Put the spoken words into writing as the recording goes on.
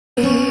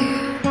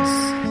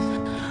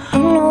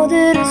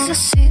it's a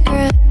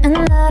secret and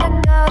that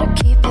I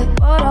gotta keep it,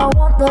 but I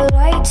want the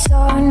lights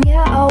on.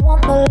 Yeah, I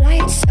want the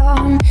lights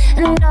on,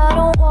 and I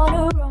don't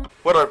wanna run.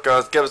 What up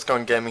guys, Gab's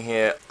Gone Gaming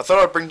here. I thought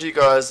I'd bring to you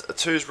guys a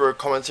twos road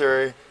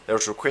commentary that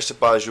was requested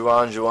by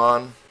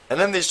Juan.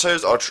 And in these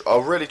twos,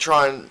 I'll really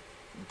try and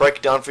break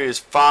it down for you as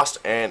fast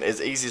and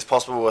as easy as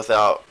possible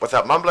without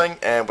mumbling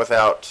and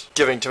without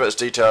giving too much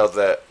detail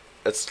that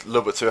it's a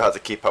little bit too hard to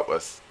keep up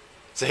with.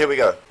 So here we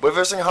go. We're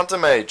versing Hunter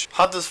Mage.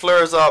 Hunter's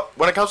flare is up.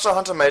 When it comes to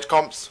Hunter Mage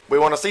comps, we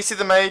want to CC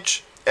the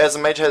Mage as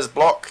the Mage has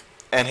block,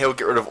 and he'll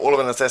get rid of all of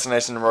an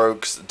Assassination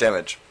Rogue's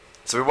damage.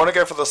 So we want to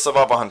go for the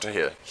Survivor Hunter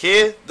here.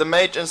 Here, the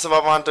Mage and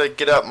Survivor Hunter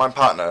get out my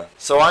partner.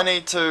 So I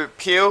need to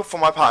heal for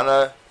my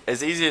partner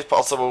as easy as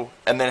possible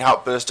and then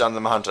help burst down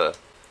the Hunter.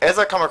 As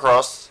I come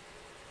across,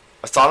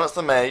 I silence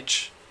the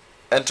Mage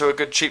into a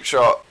good cheap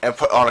shot and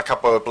put on a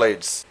couple of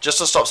bleeds just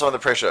to stop some of the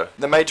pressure.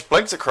 The Mage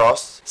blinks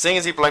across. Seeing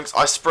as he blinks,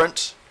 I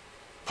sprint,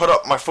 put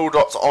up my full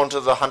dots onto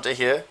the Hunter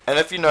here, and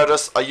if you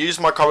notice, I use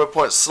my combo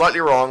points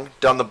slightly wrong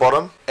down the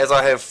bottom, as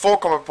I have 4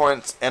 combo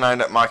points and I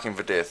end up marking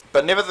for death.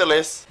 But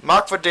nevertheless,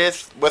 mark for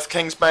death with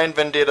Kingsbane,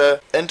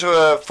 Vendetta, into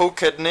a full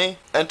kidney,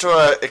 into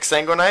a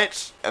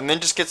exsanguinate, and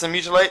then just get some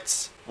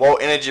mutilates, while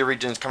energy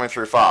regen's coming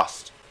through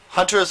fast.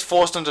 Hunter is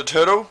forced into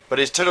turtle, but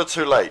he's turtled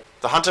too late.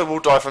 The Hunter will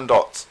die from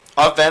dots.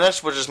 I've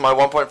vanished, which is my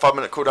 1.5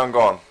 minute cooldown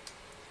gone,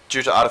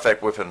 due to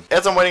artifact weapon.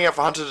 As I'm waiting out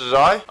for Hunter to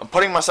die, I'm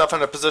putting myself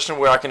in a position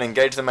where I can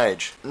engage the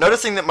Mage.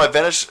 Noticing that my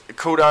vanish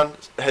cooldown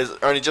has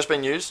only just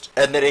been used,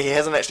 and that he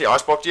hasn't actually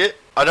ice blocked yet,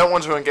 I don't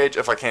want to engage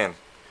if I can.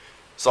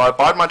 So I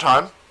bide my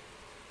time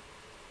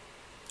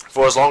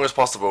for as long as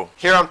possible.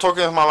 Here I'm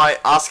talking with my mate,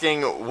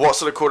 asking what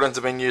sort of cooldowns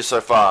have been used so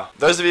far.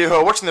 Those of you who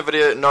are watching the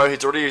video know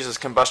he's already used his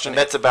combustion, and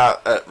that's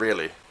about it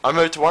really. I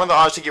move to one of the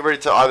eyes to get ready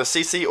to either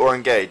CC or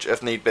engage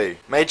if need be.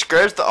 Mage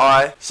grabs the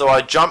eye, so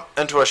I jump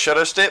into a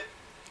shadow step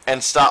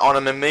and start on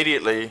him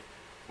immediately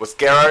with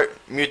Garrow,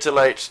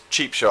 Mutilate,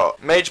 Cheap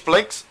Shot. Mage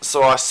blinks,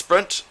 so I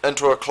sprint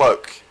into a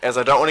cloak, as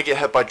I don't want to get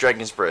hit by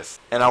Dragon's Breath,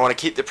 and I want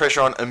to keep the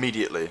pressure on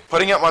immediately.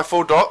 Putting out my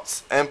full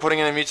dots and putting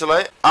in a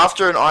Mutilate.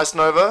 After an Ice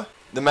Nova,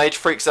 the Mage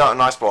freaks out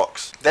and ice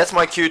blocks. That's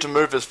my cue to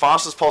move as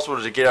fast as possible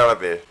to get out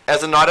of there.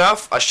 As a Night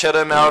Elf, I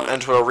Shadow Meld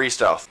into a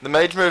Re-Stealth. The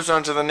Mage moves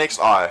on to the next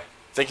eye,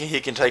 thinking he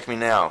can take me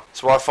now,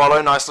 so I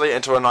follow nicely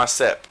into a nice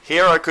sap.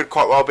 Here I could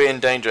quite well be in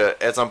danger,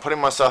 as I'm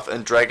putting myself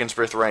in Dragon's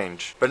Breath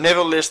range. But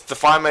nevertheless, the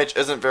Fire Mage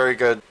isn't very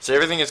good, so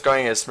everything is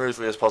going as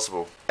smoothly as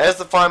possible. As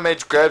the Fire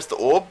Mage grabs the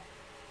orb,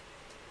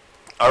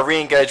 I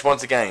re-engage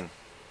once again.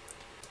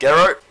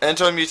 Garrow,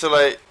 into a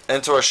Mutilate,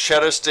 into a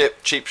Shadow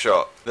Step Cheap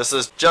Shot. This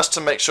is just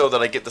to make sure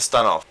that I get the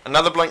stun off.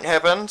 Another blink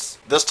happens.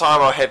 This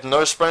time I have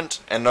no sprint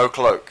and no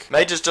cloak.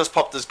 Mage has just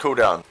popped his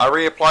cooldown. I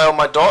reapply all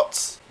my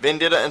dots,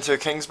 Vendetta into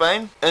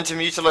Kingsbane, into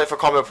Mutilate for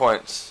combo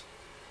points.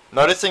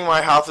 Noticing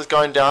my health is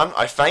going down,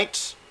 I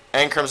faint,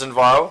 and Crimson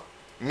Vial.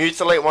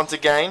 Mutilate once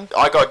again.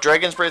 I got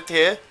Dragon's Breath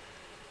here.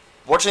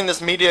 Watching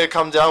this meteor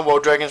come down while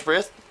Dragon's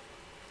Breath,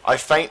 I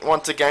faint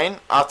once again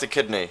after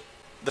Kidney.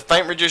 The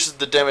faint reduces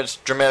the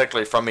damage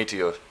dramatically from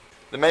Meteor.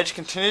 The Mage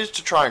continues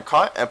to try and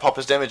kite and pop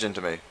his damage into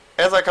me.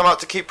 As I come up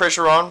to keep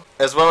pressure on,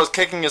 as well as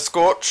kicking his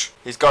Scorch,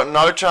 he's got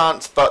no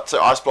chance but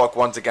to ice block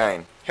once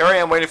again. Here I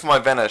am waiting for my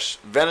Vanish.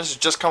 Vanish has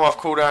just come off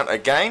cooldown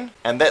again,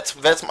 and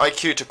that's my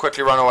cue to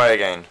quickly run away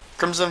again.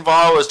 Crimson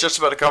Vial is just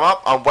about to come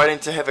up. I'm waiting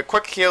to have a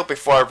quick heal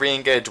before I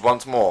re-engage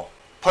once more.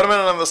 Put him in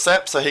another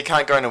sap so he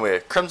can't go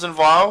anywhere. Crimson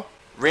Vial,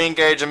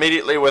 re-engage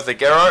immediately with a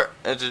Garrow,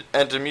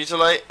 into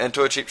Mutilate,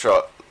 into a Cheap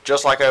Shot,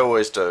 just like I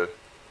always do.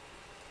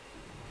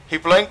 He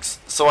blinks,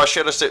 so I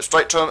Shadow Step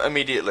straight to him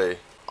immediately.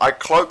 I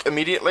cloak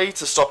immediately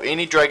to stop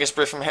any Dragon's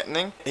Breath from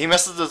happening. He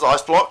misses his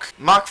ice block.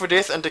 Mark for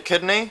death into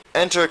Kidney,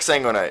 into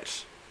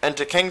Exsanguinate,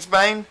 into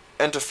Kingsbane,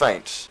 into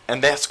Faint.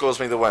 And that scores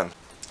me the win.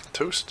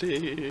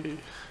 Toasty.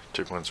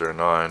 2.09,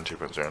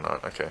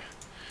 2.09, okay.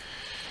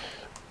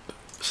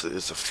 So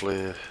there's a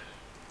flare.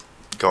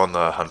 Go on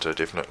the Hunter,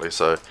 definitely,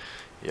 so,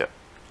 yeah.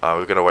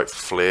 We're going to wait for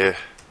flare.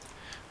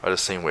 I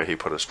just seen where he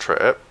put his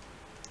trap.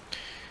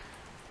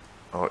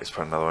 Oh, he's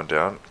put another one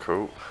down.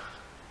 Cool.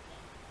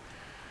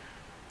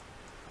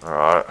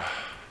 Alright.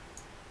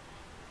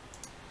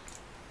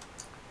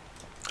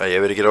 Are you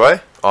able to get away?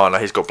 Oh no,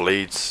 he's got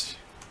bleeds.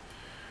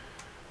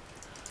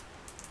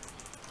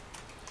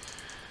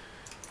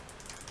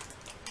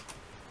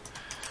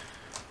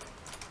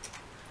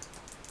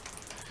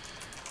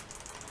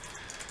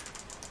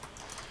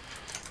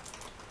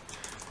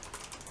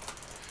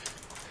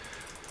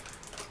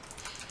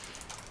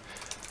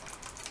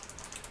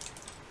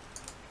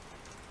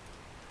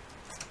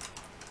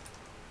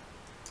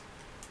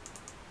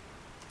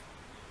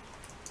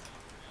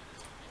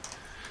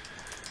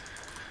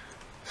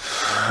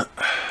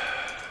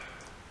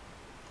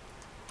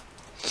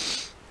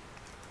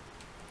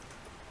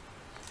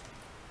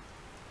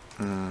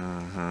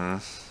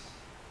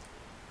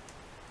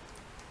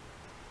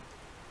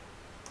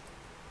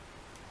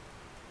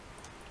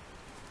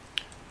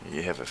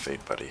 You have a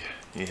feed, buddy.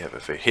 You have a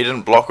feed. He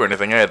didn't block or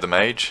anything, the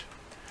Mage?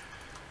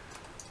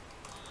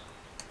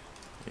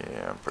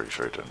 Yeah, I'm pretty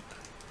sure he didn't.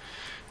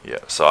 Yeah,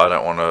 so I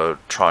don't want to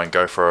try and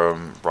go for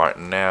him right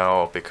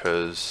now,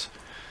 because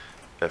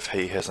if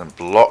he hasn't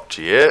blocked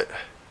yet,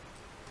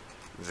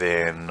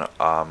 then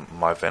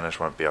my vanish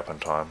won't be up in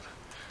time.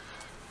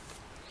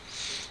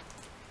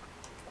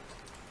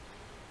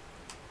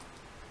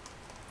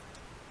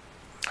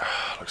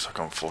 Looks like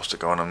I'm forced to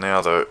go on him now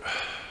though.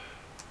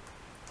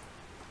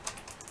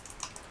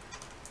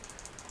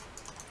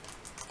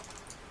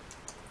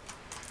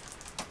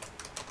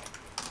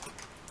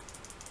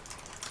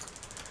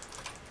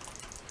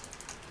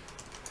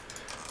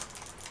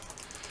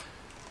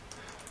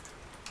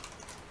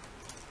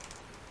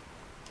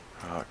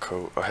 Alright,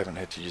 cool. I haven't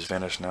had to use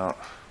vanish now.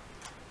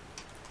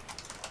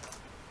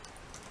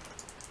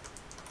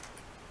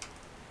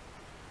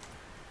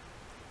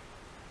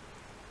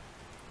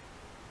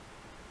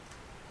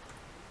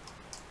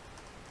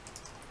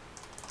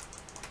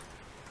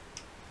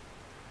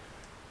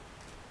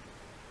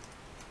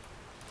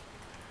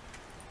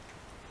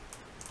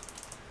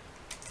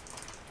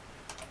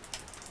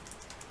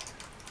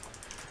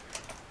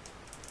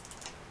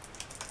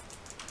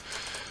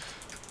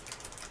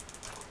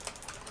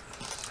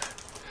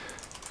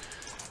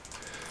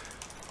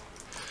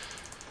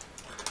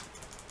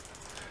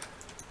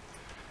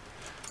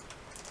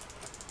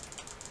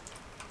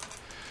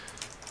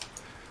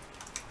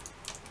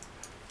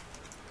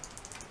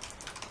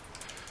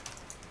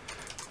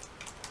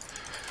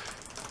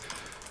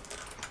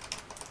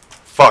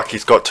 Fuck,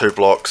 he's got 2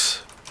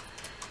 blocks.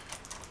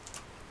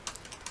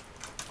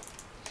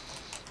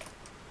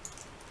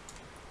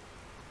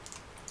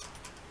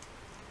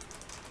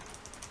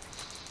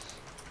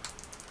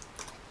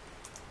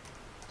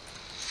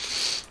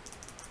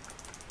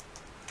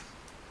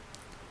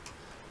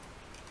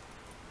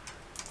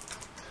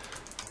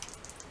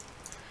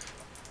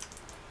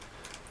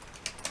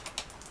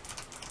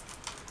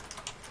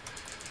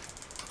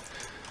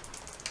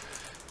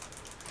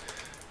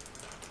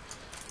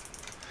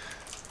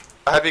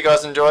 I hope you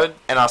guys enjoyed,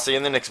 and I'll see you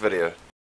in the next video.